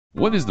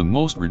What is the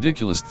most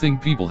ridiculous thing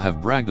people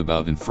have bragged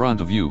about in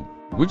front of you,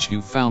 which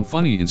you found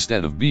funny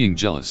instead of being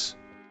jealous?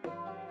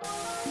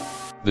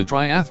 The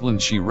triathlon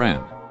she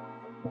ran.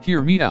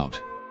 Hear me out.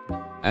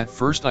 At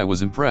first I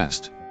was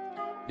impressed.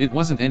 It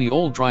wasn't any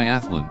old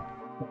triathlon.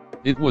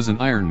 It was an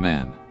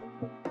Ironman.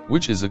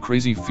 Which is a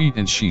crazy feat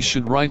and she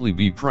should rightly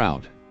be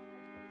proud.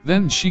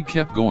 Then she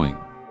kept going.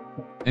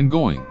 And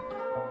going.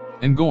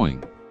 And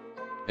going.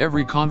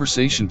 Every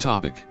conversation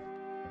topic.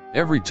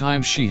 Every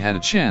time she had a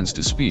chance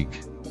to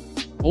speak.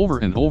 Over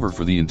and over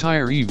for the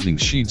entire evening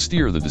she'd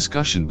steer the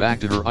discussion back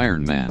to her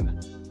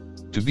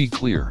Ironman. To be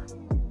clear,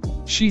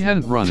 she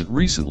hadn't run it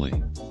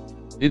recently.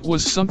 It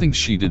was something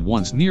she did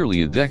once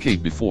nearly a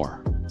decade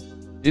before.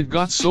 It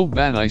got so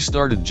bad I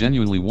started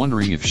genuinely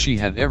wondering if she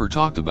had ever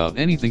talked about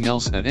anything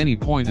else at any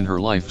point in her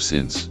life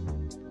since.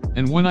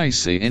 And when I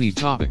say any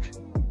topic,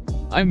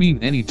 I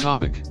mean any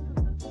topic.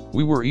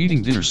 We were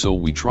eating dinner so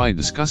we tried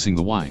discussing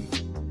the wine.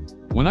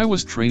 When I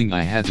was training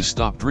I had to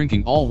stop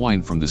drinking all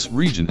wine from this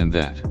region and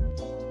that.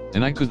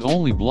 And I could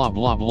only blah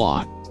blah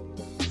blah.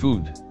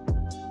 Food.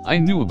 I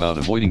knew about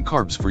avoiding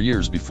carbs for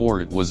years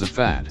before it was a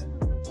fad.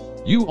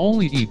 You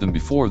only eat them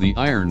before the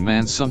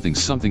Ironman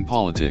something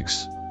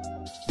politics.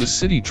 The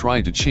city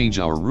tried to change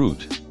our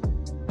route.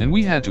 And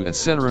we had to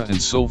etc.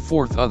 and so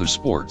forth other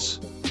sports.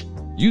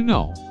 You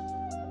know.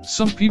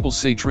 Some people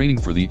say training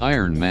for the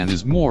Ironman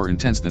is more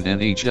intense than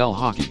NHL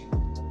hockey.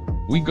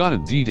 We got a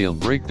detailed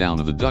breakdown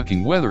of the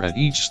ducking weather at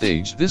each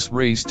stage this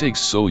race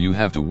takes so you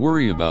have to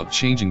worry about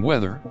changing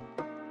weather.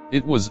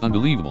 It was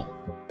unbelievable.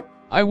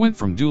 I went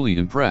from duly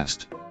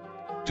impressed,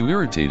 to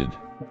irritated,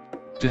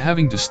 to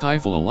having to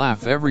stifle a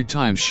laugh every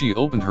time she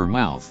opened her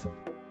mouth.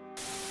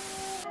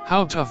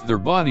 How tough their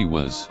body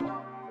was.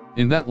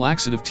 In that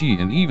laxative tea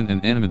and even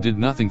an enema did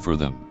nothing for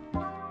them.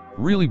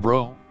 Really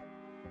bro?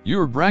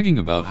 You're bragging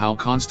about how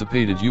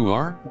constipated you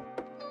are?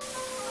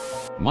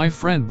 My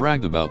friend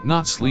bragged about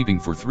not sleeping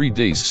for 3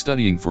 days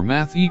studying for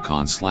math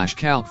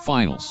econ/calc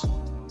finals.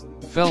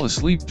 Fell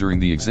asleep during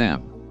the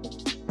exam.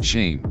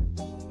 Shame.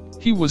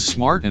 He was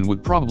smart and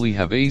would probably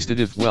have aced it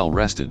if well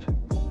rested.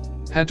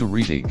 Had to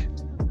retake.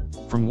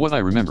 From what I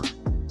remember,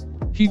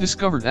 he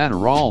discovered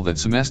Adderall that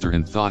semester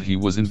and thought he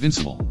was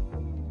invincible.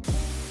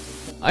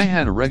 I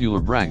had a regular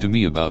brag to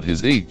me about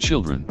his 8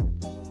 children.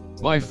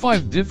 By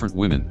 5 different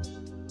women.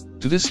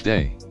 To this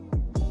day,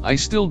 I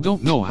still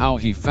don't know how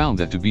he found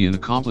that to be an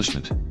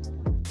accomplishment.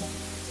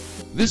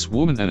 This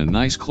woman at a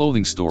nice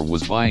clothing store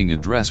was buying a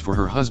dress for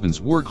her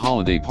husband's work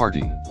holiday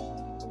party.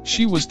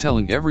 She was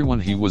telling everyone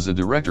he was a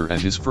director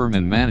at his firm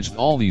and managed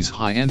all these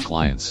high-end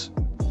clients.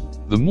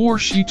 The more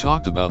she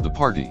talked about the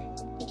party,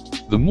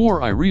 the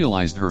more I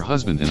realized her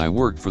husband and I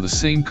worked for the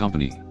same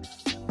company.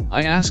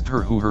 I asked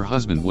her who her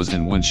husband was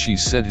and when she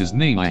said his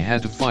name I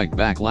had to fight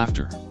back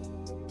laughter.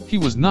 He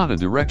was not a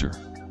director.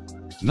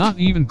 Not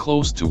even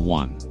close to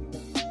one.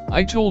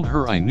 I told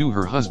her I knew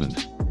her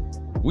husband.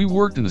 We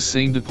worked in the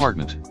same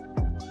department.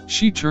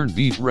 She turned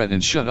beet red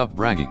and shut up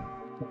bragging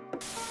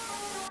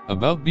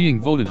about being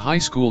voted high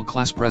school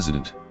class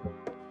president,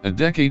 a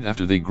decade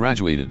after they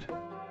graduated.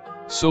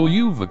 So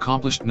you've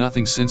accomplished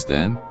nothing since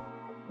then?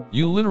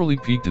 You literally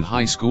peaked in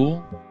high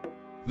school?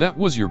 That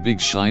was your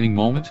big shining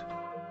moment?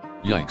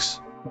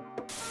 Yikes.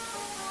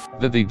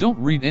 That they don't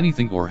read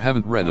anything or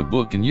haven't read a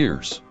book in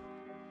years.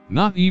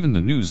 Not even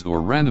the news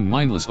or random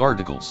mindless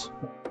articles.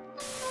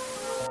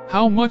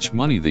 How much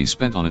money they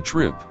spent on a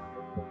trip?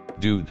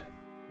 Dude.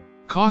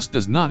 Cost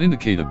does not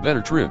indicate a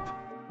better trip.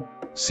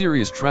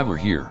 Serious traveler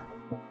here.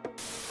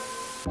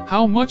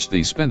 How much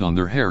they spend on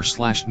their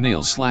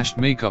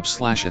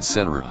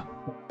hair/nails/makeup/etc.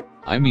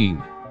 I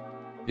mean,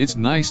 it's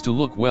nice to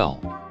look well.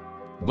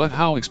 But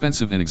how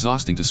expensive and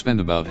exhausting to spend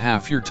about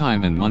half your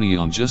time and money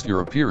on just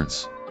your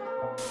appearance.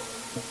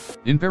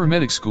 In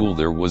paramedic school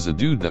there was a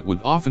dude that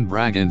would often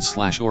brag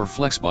and/or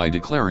flex by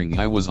declaring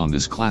I was on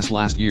this class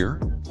last year.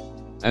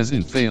 As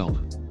in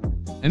failed.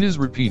 And is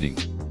repeating.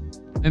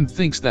 And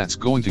thinks that's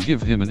going to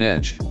give him an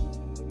edge.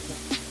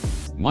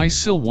 My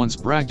sil once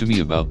bragged to me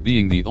about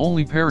being the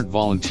only parent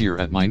volunteer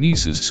at my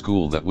niece's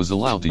school that was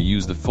allowed to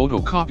use the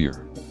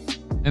photocopier.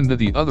 And that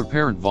the other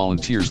parent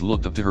volunteers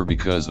looked up to her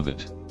because of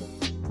it.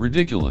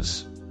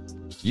 Ridiculous.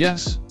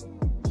 Yes.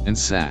 And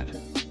sad.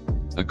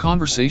 A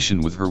conversation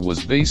with her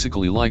was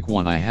basically like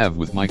one I have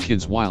with my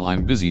kids while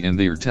I'm busy and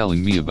they are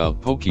telling me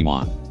about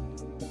Pokemon.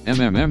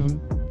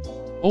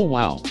 Oh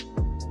wow.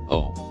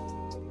 Oh.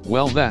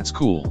 Well that's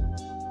cool.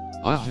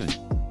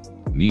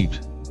 Neat.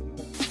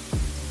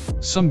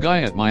 Some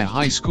guy at my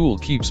high school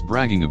keeps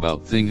bragging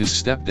about thing his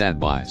stepdad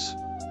buys.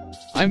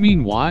 I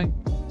mean why?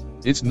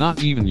 It's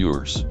not even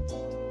yours.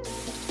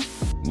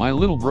 My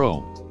little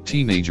bro,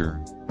 teenager,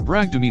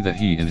 bragged to me that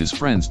he and his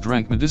friends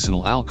drank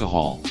medicinal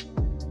alcohol.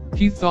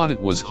 He thought it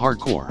was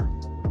hardcore.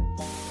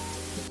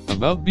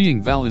 About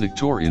being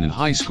valedictorian in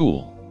high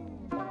school.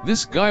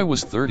 This guy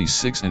was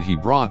 36 and he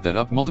brought that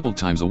up multiple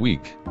times a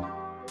week.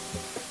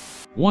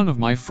 One of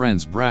my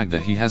friends bragged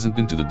that he hasn't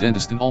been to the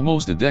dentist in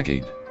almost a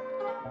decade.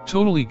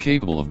 Totally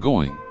capable of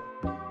going.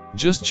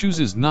 Just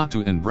chooses not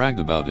to and bragged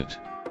about it.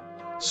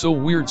 So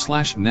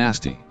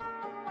weird/nasty.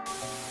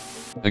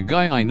 A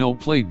guy I know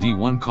played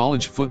D1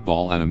 college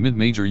football at a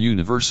mid-major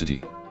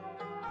university.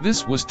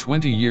 This was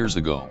 20 years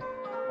ago.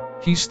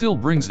 He still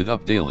brings it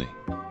up daily.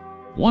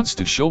 Wants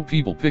to show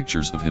people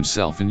pictures of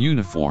himself in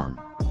uniform.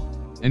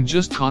 And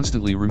just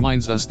constantly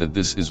reminds us that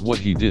this is what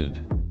he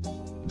did.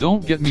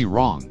 Don't get me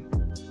wrong.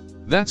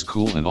 That's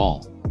cool and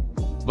all.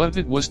 But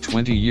it was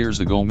 20 years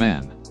ago,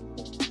 man.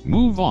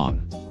 Move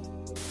on.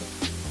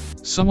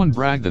 Someone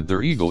bragged that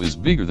their ego is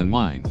bigger than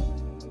mine.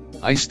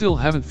 I still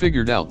haven't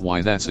figured out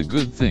why that's a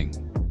good thing.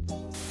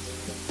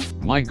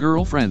 My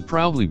girlfriend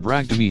proudly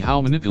bragged to me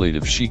how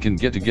manipulative she can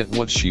get to get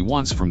what she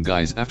wants from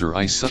guys after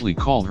I subtly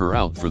call her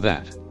out for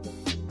that.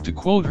 To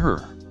quote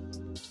her,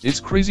 "It's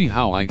crazy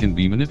how I can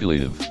be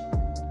manipulative."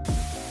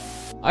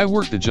 I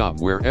worked a job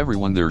where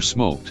everyone there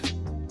smoked.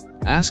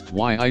 Asked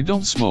why I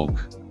don't smoke.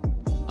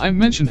 I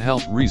mentioned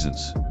health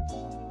reasons.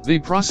 They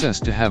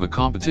processed to have a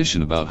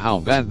competition about how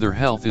bad their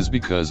health is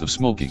because of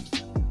smoking.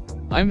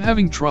 I'm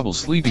having trouble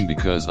sleeping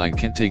because I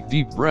can't take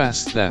deep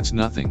breaths. That's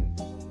nothing.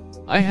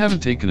 I haven't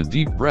taken a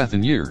deep breath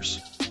in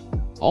years.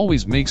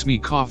 Always makes me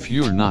cough.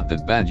 You're not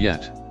that bad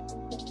yet.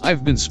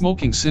 I've been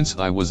smoking since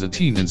I was a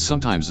teen and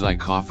sometimes I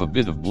cough a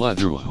bit of blood.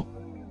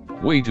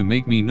 Way to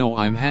make me know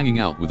I'm hanging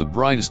out with the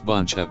brightest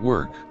bunch at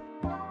work.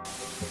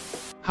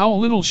 How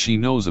little she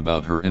knows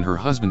about her and her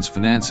husband's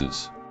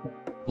finances.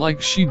 Like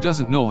she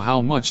doesn't know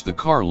how much the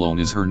car loan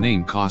is her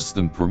name costs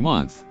them per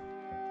month.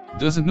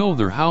 Doesn't know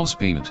their house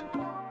payment.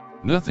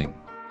 Nothing.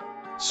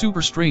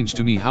 Super strange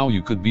to me how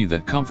you could be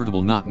that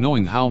comfortable not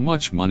knowing how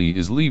much money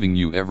is leaving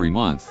you every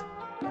month.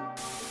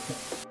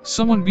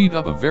 Someone beat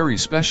up a very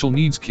special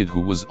needs kid who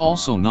was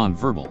also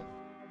non-verbal.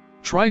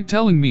 Tried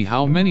telling me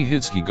how many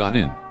hits he got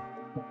in.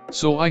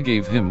 So I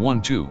gave him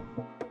one too.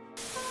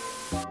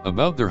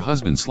 About their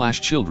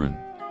husband/children.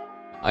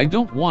 I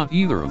don't want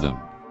either of them.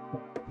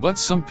 But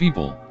some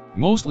people,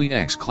 mostly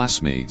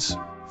ex-classmates,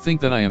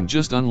 think that I am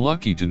just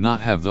unlucky to not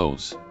have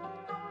those.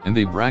 And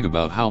they brag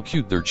about how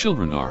cute their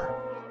children are.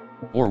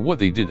 Or what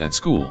they did at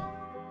school.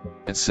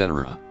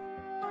 Etc.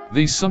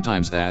 They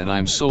sometimes add,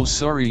 "I'm so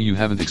sorry you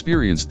haven't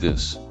experienced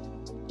this."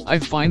 I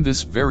find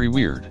this very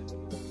weird.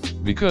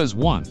 Because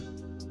 1.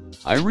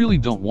 I really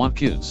don't want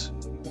kids.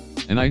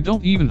 And I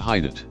don't even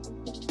hide it.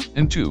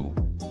 And 2.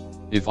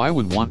 If I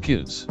would want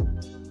kids,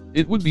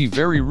 it would be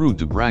very rude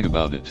to brag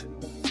about it.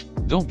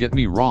 Don't get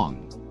me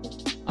wrong.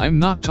 I'm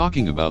not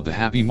talking about the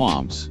happy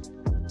moms,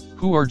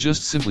 who are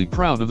just simply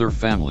proud of their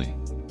family.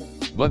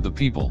 But the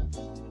people,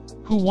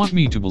 who want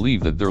me to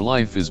believe that their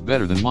life is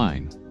better than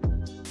mine.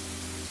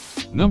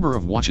 Number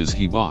of watches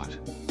he bought.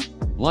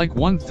 Like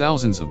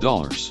 $1,000s of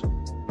dollars.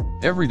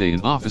 Every day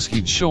in office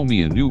he'd show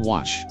me a new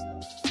watch.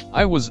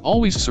 I was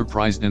always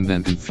surprised and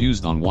then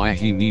confused on why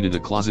he needed a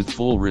closet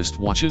full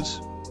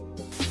wristwatches.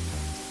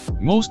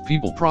 Most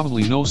people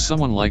probably know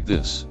someone like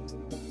this.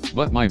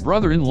 But my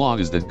brother-in-law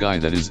is that guy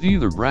that is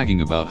either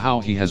bragging about how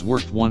he has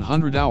worked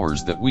 100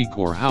 hours that week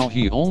or how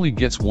he only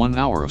gets 1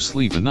 hour of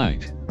sleep a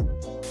night.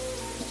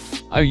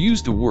 I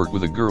used to work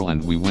with a girl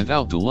and we went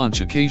out to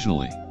lunch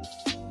occasionally.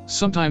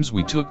 Sometimes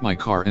we took my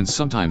car and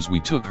sometimes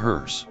we took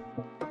hers.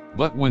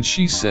 But when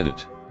she said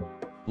it,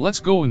 "Let's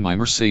go in my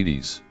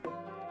Mercedes,"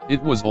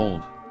 it was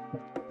old.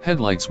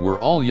 Headlights were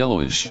all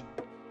yellowish.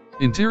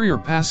 Interior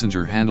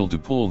passenger handle to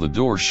pull the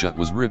door shut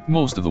was ripped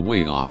most of the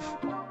way off.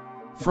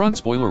 Front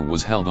spoiler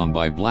was held on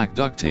by black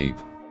duct tape.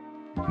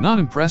 Not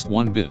impressed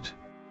one bit.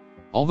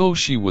 Although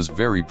she was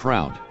very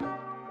proud.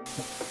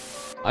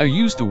 I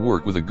used to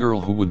work with a girl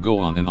who would go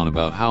on and on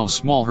about how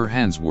small her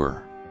hands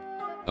were.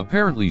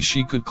 Apparently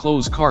she could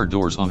close car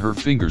doors on her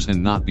fingers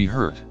and not be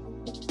hurt.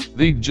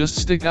 They'd just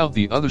stick out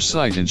the other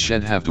side and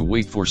she'd have to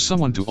wait for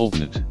someone to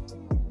open it.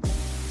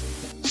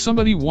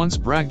 Somebody once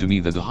bragged to me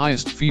that the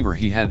highest fever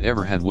he had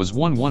ever had was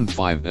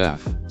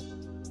 115F.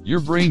 Your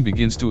brain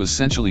begins to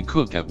essentially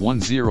cook at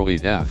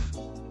 108F.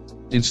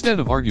 Instead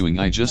of arguing,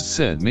 I just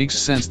said, "Makes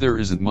sense, there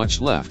isn't much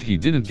left." He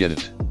didn't get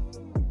it.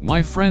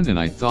 My friend and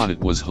I thought it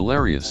was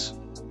hilarious.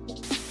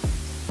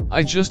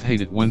 I just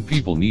hate it when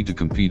people need to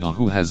compete on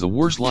who has the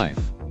worst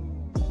life.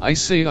 I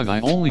say, "Ugh, I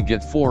only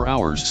get 4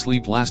 hours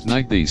sleep last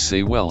night." They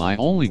say, "Well, I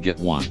only get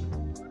 1.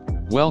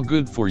 Well,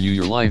 good for you,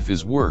 your life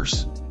is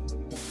worse.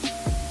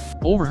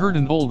 Overheard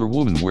an older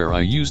woman where I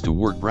used to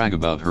work brag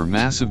about her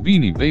massive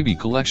Beanie Baby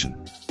collection.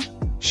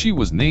 She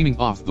was naming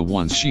off the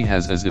ones she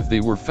has as if they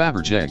were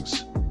Fabergé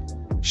eggs.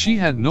 She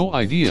had no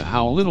idea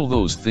how little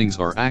those things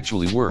are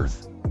actually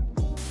worth.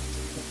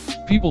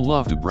 People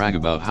love to brag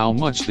about how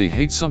much they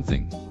hate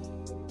something.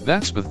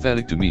 That's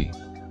pathetic to me.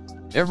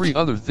 Every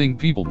other thing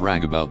people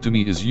brag about to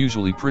me is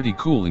usually pretty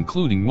cool,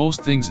 including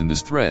most things in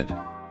this thread.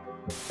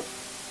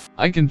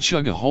 I can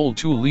chug a whole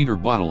 2-liter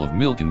bottle of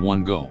milk in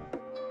one go.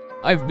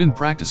 I've been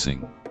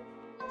practicing.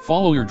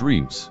 Follow your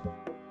dreams.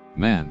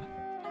 Man.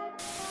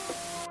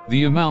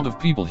 The amount of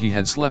people he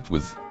had slept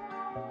with.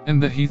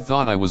 And that he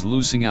thought I was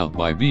losing out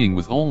by being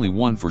with only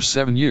one for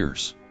 7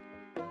 years.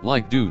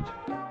 Like, dude.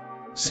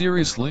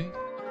 Seriously?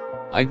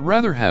 I'd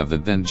rather have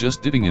that than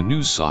just dipping a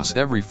new sauce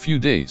every few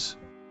days.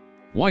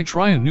 Why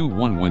try a new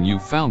one when you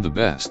found the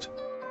best?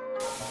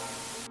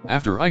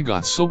 After I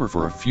got sober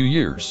for a few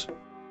years.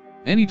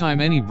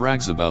 Anytime any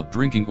brags about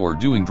drinking or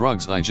doing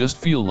drugs, I just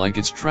feel like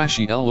it's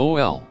trashy,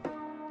 lol.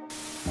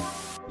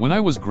 When I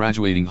was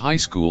graduating high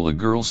school, a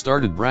girl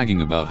started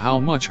bragging about how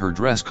much her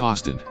dress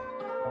costed.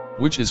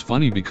 Which is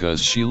funny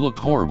because she looked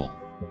horrible.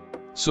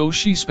 So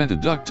she spent a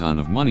duck ton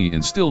of money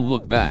and still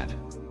looked bad.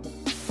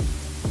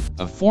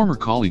 A former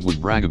colleague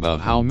would brag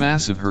about how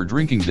massive her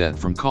drinking debt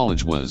from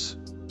college was.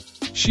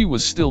 She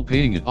was still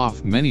paying it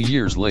off many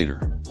years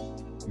later.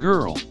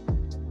 Girl,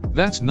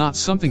 that's not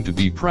something to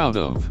be proud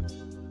of.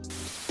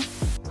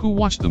 Who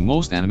watched the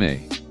most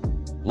anime?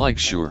 Like,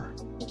 sure.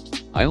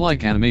 I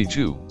like anime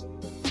too.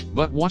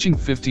 But watching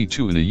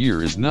 52 in a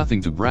year is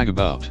nothing to brag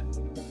about.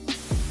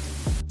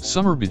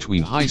 Summer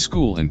between high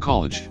school and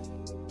college.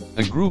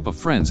 A group of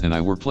friends and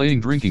I were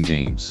playing drinking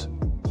games.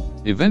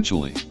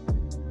 Eventually,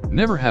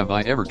 never have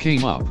I ever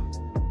came up.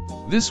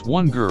 This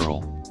one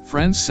girl,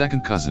 friend's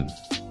second cousin.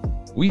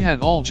 We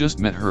had all just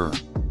met her,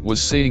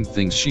 was saying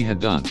things she had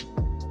done.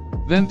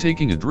 Then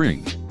taking a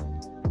drink.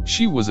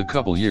 She was a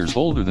couple years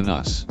older than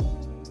us.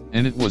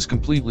 And it was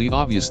completely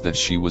obvious that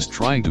she was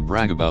trying to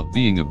brag about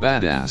being a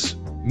badass,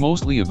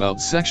 mostly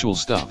about sexual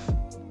stuff.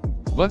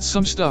 But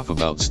some stuff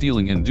about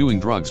stealing and doing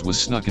drugs was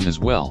snuck in as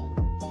well.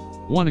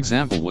 One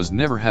example was,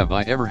 never have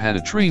I ever had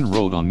a train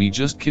rode on me.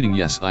 Just kidding,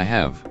 yes I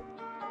have.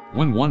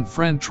 When one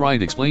friend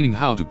tried explaining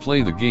how to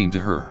play the game to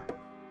her,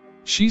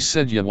 she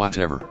said, yeah,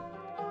 whatever.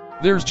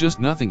 There's just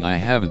nothing I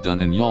haven't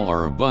done and y'all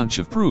are a bunch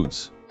of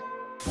prudes.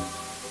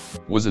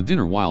 Was a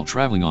dinner while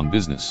traveling on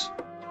business.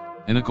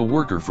 And a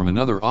co-worker from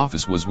another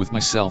office was with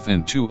myself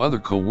and 2 other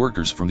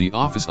co-workers from the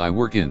office I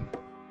work in.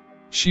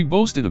 She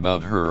boasted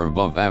about her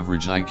above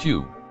average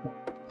IQ.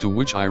 To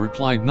which I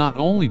replied, not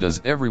only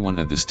does everyone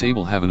at this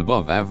table have an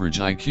above average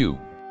IQ,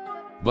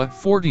 but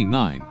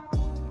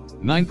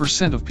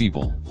 49% of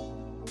people.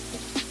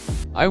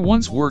 I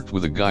once worked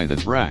with a guy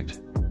that bragged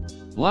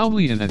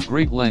loudly and at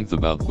great length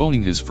about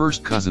boning his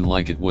first cousin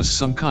like it was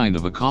some kind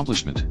of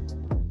accomplishment.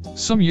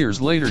 Some years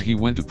later he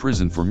went to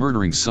prison for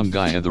murdering some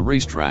guy at the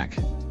racetrack.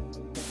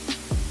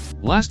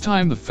 Last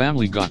time the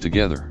family got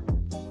together,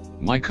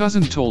 my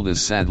cousin told a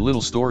sad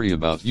little story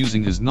about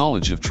using his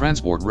knowledge of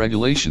transport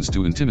regulations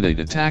to intimidate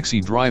a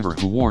taxi driver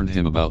who warned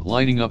him about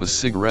lighting up a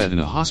cigarette in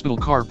a hospital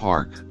car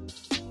park.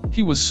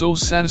 He was so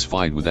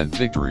satisfied with that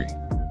victory.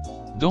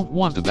 Don't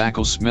want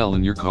tobacco smell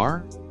in your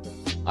car?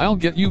 I'll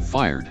get you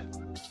fired.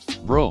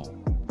 Bro.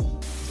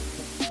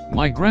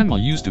 My grandma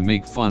used to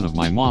make fun of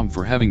my mom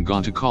for having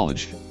gone to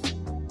college.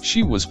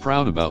 She was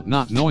proud about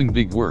not knowing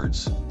big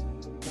words.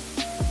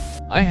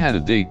 I had a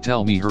date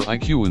tell me her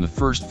IQ in the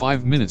first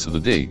 5 minutes of the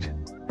date.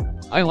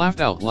 I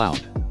laughed out loud.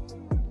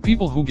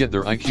 People who get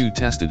their IQ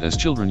tested as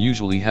children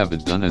usually have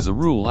it done as a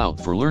rule out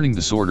for learning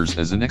disorders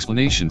as an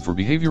explanation for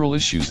behavioral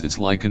issues. It's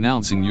like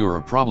announcing you're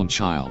a problem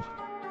child.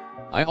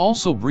 I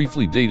also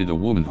briefly dated a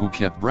woman who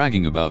kept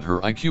bragging about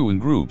her IQ in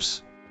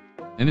groups.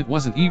 And it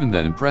wasn't even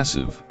that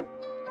impressive.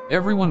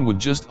 Everyone would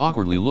just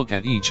awkwardly look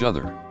at each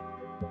other,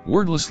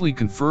 wordlessly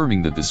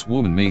confirming that this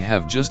woman may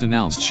have just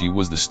announced she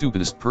was the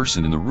stupidest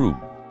person in the room.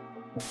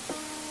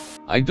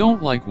 I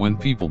don't like when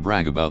people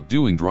brag about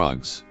doing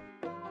drugs.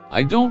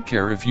 I don't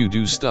care if you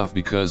do stuff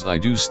because I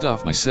do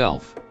stuff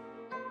myself.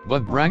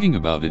 But bragging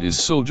about it is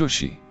so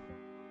douchey.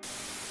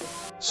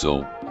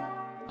 So,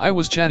 I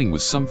was chatting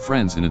with some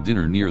friends in a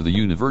dinner near the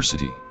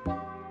university.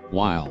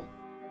 While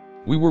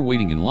we were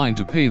waiting in line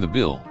to pay the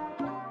bill,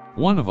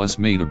 one of us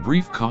made a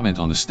brief comment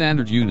on the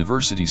standard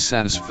university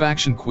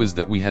satisfaction quiz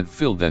that we had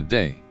filled that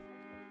day.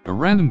 A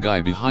random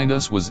guy behind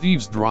us was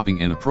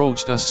eavesdropping and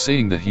approached us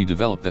saying that he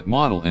developed that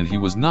model and he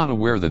was not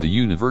aware that the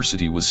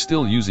university was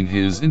still using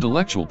his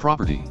intellectual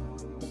property.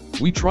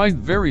 We tried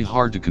very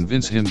hard to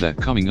convince him that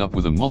coming up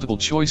with a multiple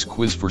choice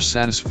quiz for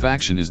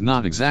satisfaction is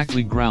not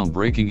exactly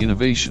groundbreaking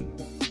innovation.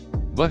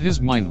 But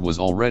his mind was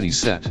already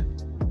set.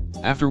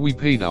 After we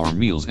paid our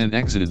meals and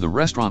exited the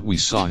restaurant, we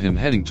saw him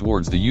heading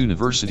towards the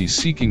university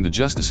seeking the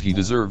justice he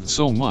deserved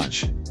so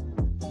much.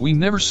 We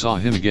never saw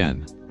him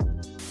again.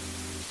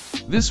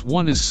 This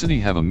one is city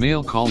have a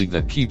male colleague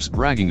that keeps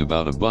bragging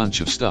about a bunch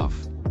of stuff,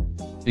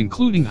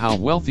 including how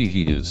wealthy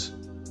he is,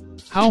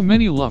 how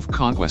many love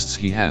conquests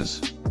he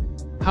has,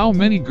 how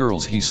many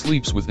girls he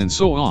sleeps with and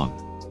so on.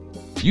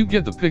 You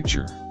get the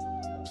picture.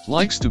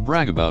 Likes to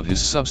brag about his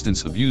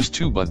substance abuse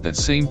too, but that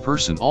same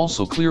person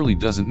also clearly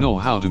doesn't know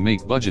how to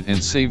make budget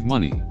and save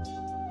money.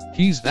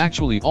 He's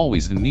actually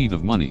always in need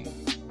of money.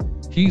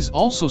 He's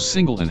also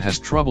single and has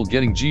trouble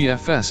getting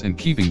GFS and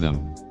keeping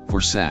them,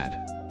 for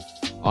sad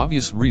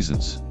obvious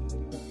reasons.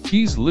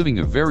 He's living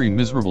a very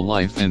miserable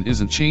life and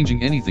isn't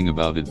changing anything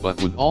about it,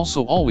 but would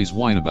also always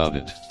whine about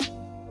it.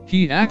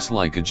 He acts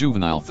like a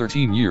juvenile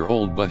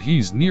 13-year-old, but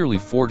he's nearly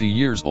 40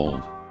 years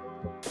old.